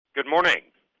Good morning.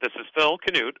 This is Phil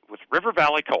Canute with River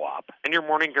Valley Co-op and your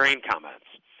morning grain comments.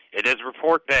 It is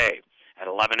report day. At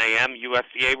 11 a.m.,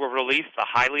 USDA will release the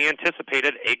highly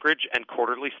anticipated acreage and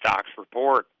quarterly stocks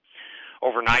report.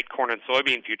 Overnight, corn and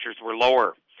soybean futures were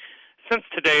lower. Since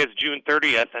today is June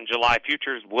 30th and July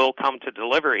futures will come to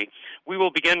delivery, we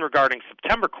will begin regarding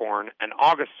September corn and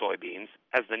August soybeans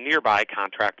as the nearby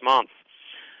contract months.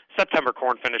 September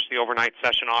corn finished the overnight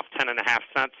session off 10.5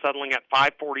 cents, settling at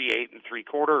 5.48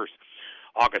 3/4.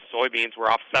 August soybeans were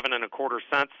off 7.25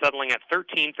 cents, settling at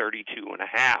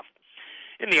 13.32.5.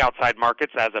 In the outside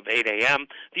markets as of 8 a.m.,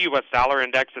 the U.S. dollar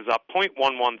index is up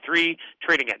 0.113,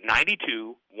 trading at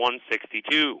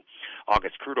 92.162.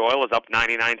 August crude oil is up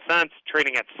 99 cents,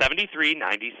 trading at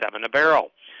 73.97 a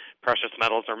barrel. Precious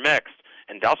metals are mixed.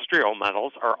 Industrial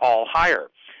metals are all higher.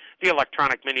 The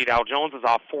electronic mini Dow Jones is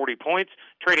off 40 points,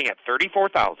 trading at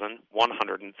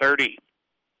 34,130.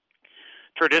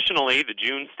 Traditionally, the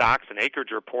June stocks and acreage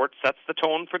report sets the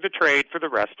tone for the trade for the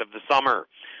rest of the summer.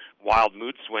 Wild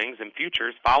mood swings in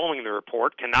futures following the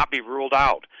report cannot be ruled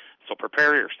out, so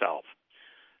prepare yourself.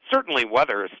 Certainly,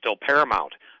 weather is still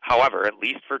paramount. However, at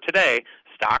least for today,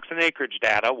 stocks and acreage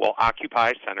data will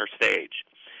occupy center stage.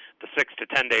 The 6 to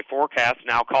 10-day forecast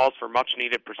now calls for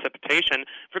much-needed precipitation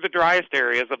for the driest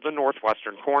areas of the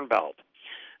northwestern Corn Belt.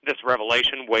 This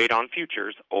revelation weighed on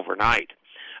futures overnight.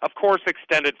 Of course,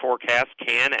 extended forecasts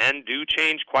can and do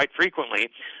change quite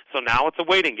frequently, so now it's a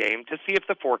waiting game to see if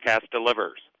the forecast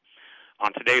delivers.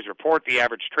 On today's report, the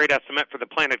average trade estimate for the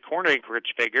planted corn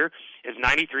acreage figure is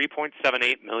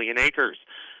 93.78 million acres.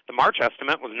 The March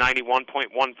estimate was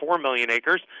 91.14 million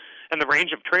acres, and the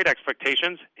range of trade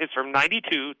expectations is from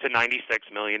 92 to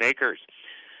 96 million acres.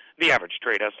 The average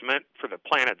trade estimate for the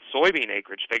planted soybean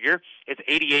acreage figure is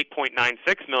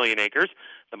 88.96 million acres.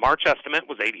 The March estimate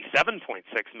was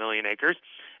 87.6 million acres,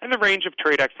 and the range of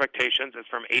trade expectations is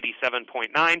from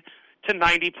 87.9 to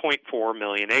 90.4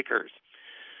 million acres.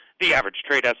 The average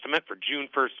trade estimate for June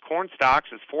 1st corn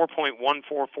stocks is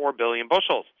 4.144 billion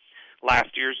bushels.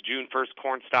 Last year's June 1st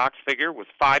corn stocks figure was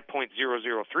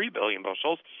 5.003 billion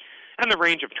bushels, and the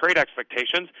range of trade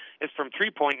expectations is from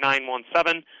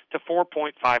 3.917 to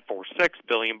 4.546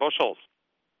 billion bushels.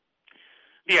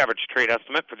 The average trade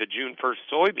estimate for the June 1st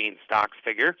soybean stocks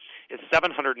figure is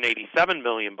 787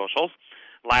 million bushels.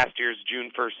 Last year's June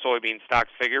 1st soybean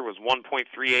stocks figure was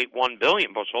 1.381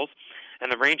 billion bushels,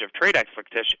 and the range of trade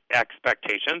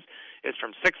expectations is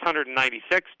from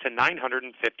 696 to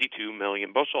 952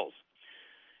 million bushels.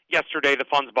 Yesterday, the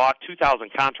funds bought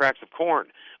 2,000 contracts of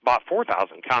corn, bought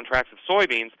 4,000 contracts of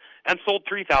soybeans, and sold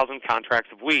 3,000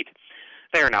 contracts of wheat.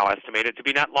 They are now estimated to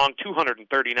be net long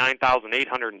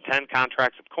 239,810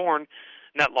 contracts of corn,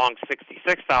 net long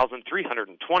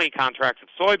 66,320 contracts of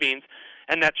soybeans,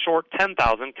 and net short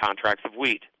 10,000 contracts of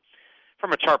wheat.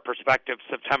 From a chart perspective,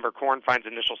 September corn finds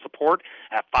initial support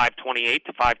at 528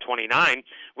 to 529,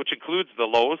 which includes the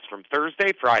lows from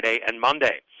Thursday, Friday, and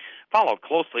Monday, followed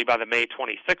closely by the May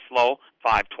 26th low,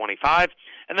 525,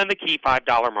 and then the key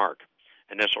 $5 mark.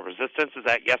 Initial resistance is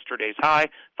at yesterday's high,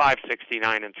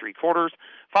 569 3/4,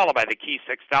 followed by the key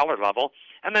 $6 level,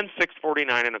 and then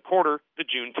 649 1/4, the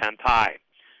June 10th high.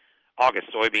 August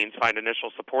soybeans find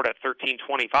initial support at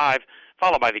 1325,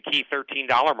 followed by the key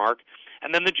 $13 mark,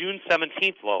 and then the June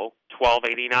 17th low,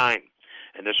 1289.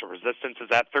 Initial resistance is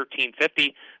at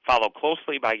 1350, followed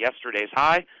closely by yesterday's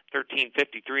high,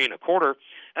 1353 1/4,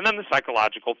 and then the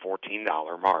psychological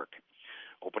 $14 mark.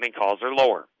 Opening calls are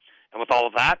lower. And with all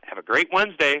of that, have a great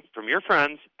Wednesday from your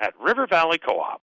friends at River Valley Co-op.